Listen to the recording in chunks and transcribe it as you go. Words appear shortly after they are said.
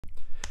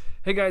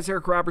Hey guys,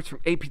 Eric Roberts from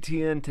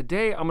APTN.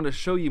 Today I'm going to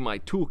show you my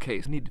tool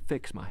case. I need to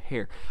fix my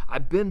hair.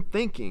 I've been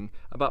thinking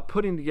about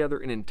putting together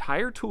an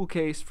entire tool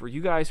case for you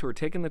guys who are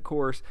taking the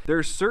course.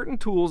 There's certain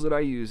tools that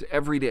I use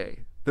every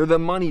day. They're the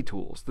money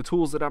tools, the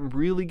tools that I'm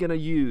really going to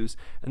use.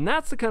 And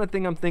that's the kind of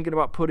thing I'm thinking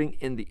about putting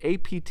in the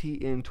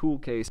APTN tool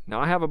case.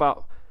 Now I have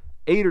about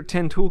 8 or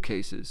 10 tool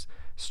cases.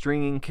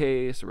 Stringing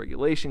case, a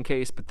regulation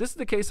case, but this is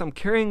the case I'm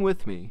carrying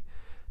with me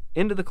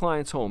into the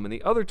client's home. And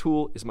the other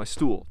tool is my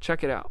stool.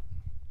 Check it out.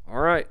 All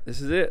right,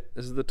 this is it.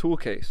 This is the tool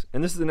case.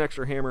 And this is an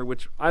extra hammer,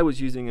 which I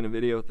was using in a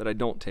video that I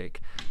don't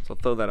take. So I'll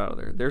throw that out of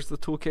there. There's the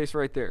tool case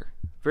right there.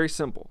 Very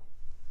simple,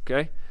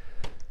 okay?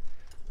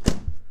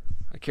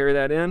 I carry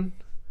that in,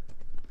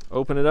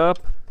 open it up,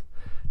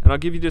 and I'll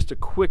give you just a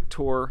quick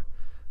tour.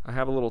 I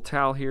have a little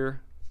towel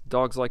here.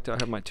 Dogs like to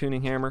have my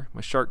tuning hammer,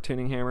 my shark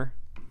tuning hammer.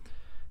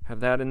 Have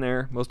that in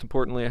there. Most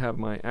importantly, I have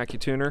my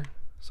AccuTuner,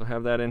 so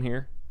have that in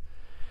here.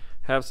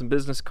 Have some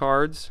business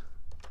cards.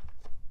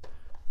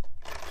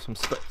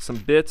 Some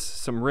bits,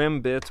 some rim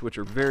bits, which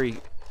are very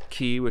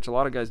key, which a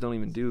lot of guys don't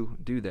even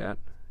do that.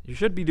 You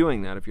should be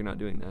doing that if you're not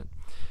doing that.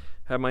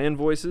 Have my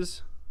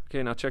invoices.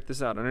 Okay, now check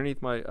this out. Underneath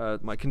my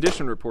my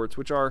condition reports,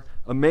 which are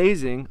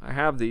amazing. I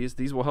have these.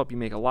 These will help you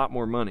make a lot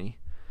more money.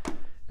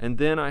 And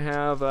then I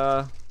have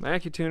my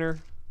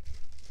AccuTuner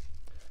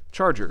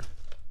charger.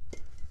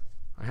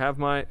 I have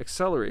my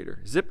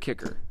accelerator, zip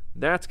kicker.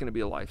 That's going to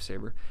be a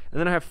lifesaver. And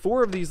then I have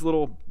 4 of these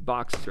little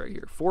boxes right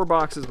here. 4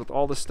 boxes with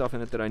all the stuff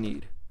in it that I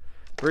need.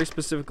 Very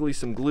specifically,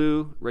 some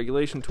glue,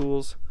 regulation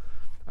tools.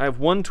 I have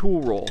 1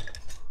 tool roll.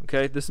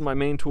 Okay, this is my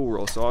main tool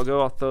roll. So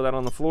I'll throw that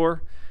on the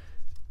floor.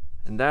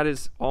 And that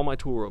is all my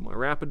tool roll. My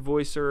rapid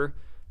voicer,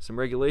 some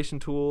regulation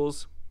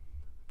tools,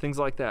 things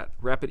like that.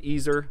 Rapid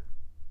easer,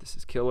 this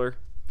is killer.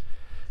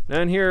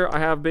 Now in here I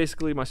have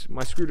basically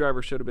my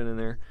screwdriver should have been in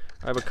there.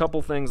 I have a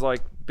couple things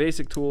like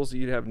basic tools.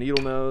 You'd have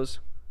needle nose,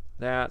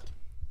 that.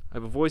 I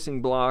have a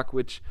voicing block,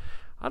 which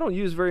I don't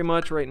use very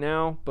much right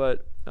now,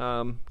 but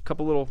a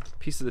couple little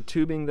pieces of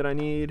tubing that I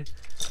need.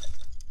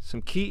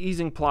 Some key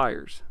easing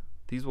pliers.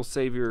 These will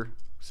save your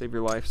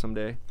life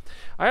someday.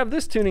 I have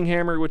this tuning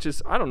hammer, which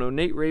is, I don't know,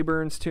 Nate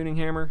Rayburn's tuning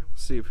hammer.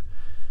 Let's see if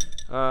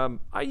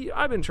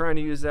I've been trying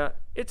to use that.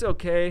 It's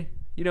okay.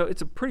 You know,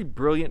 it's a pretty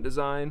brilliant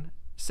design.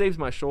 Saves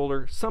my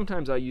shoulder.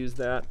 Sometimes I use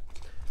that.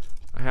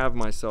 I have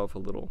myself a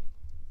little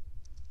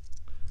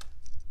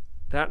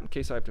that in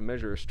case I have to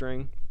measure a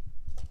string.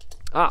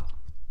 I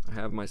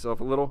have myself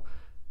a little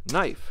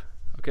knife.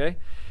 Okay,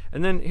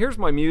 and then here's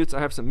my mutes. I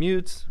have some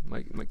mutes.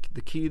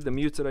 The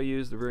mutes that I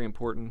use, they're very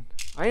important.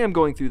 I am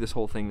going through this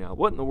whole thing now.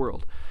 What in the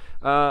world?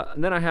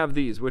 And then I have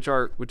these, which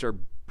are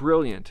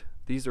brilliant.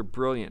 These are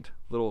brilliant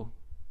little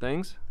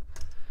things.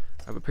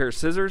 I have a pair of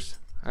scissors.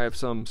 I have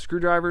some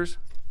screwdrivers.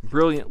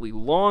 Brilliantly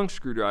long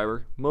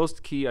screwdriver.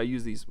 Most key. I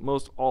use these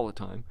most all the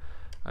time.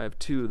 I have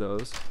 2 of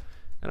those.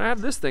 And I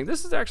have this thing.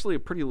 This is actually a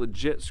pretty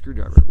legit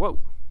screwdriver. Whoa,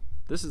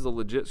 this is a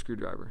legit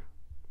screwdriver.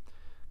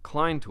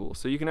 Klein tool,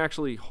 so you can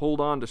actually hold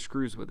on to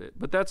screws with it.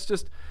 But that's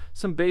just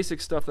some basic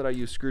stuff that I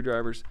use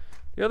screwdrivers.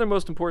 The other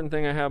most important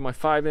thing, I have my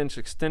 5-inch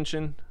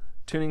extension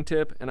tuning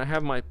tip, and I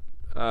have my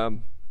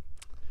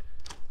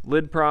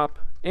lid prop,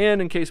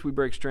 and in case we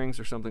break strings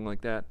or something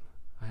like that,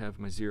 I have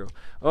my 0.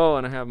 Oh,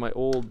 and I have my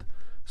old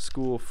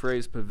school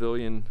Phrase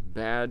Pavilion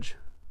badge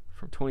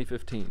from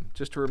 2015,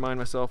 just to remind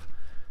myself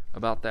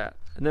about that.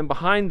 And then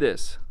behind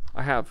this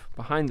I have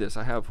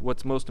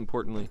what's most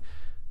importantly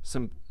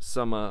some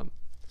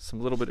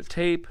little bit of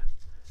tape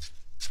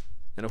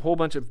and a whole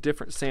bunch of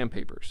different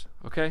sandpapers.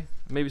 Okay,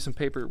 maybe some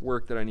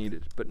paperwork that I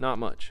needed, but not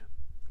much.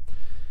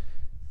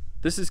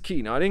 This is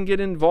key. Now I didn't get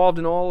involved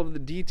in all of the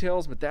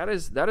details, but that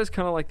is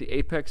kind of like the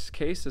Apex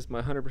case. Is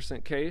my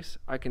 100% case.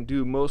 I can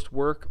do most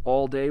work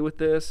all day with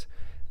this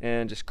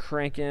and just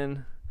crank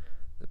in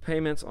the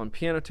payments on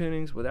piano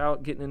tunings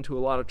without getting into a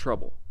lot of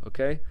trouble.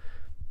 Okay,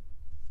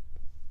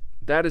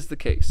 that is the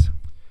case.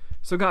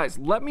 So guys,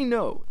 let me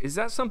know, is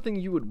that something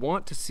you would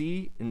want to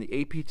see in the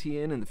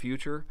APTN in the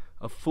future?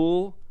 A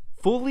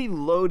fully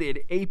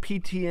loaded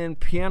APTN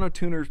Piano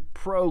Tuners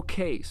Pro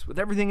case with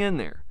everything in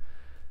there,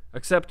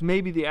 except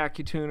maybe the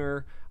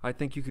AccuTuner. I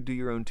think you could do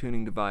your own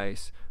tuning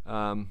device,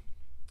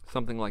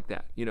 something like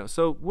that. You know.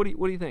 So what do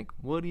you think?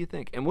 What do you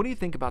think? And what do you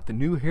think about the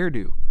new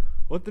hairdo?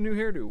 What the new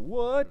hairdo?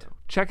 What?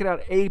 Check it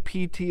out,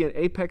 APT at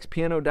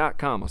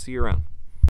apexpiano.com. I'll see you around.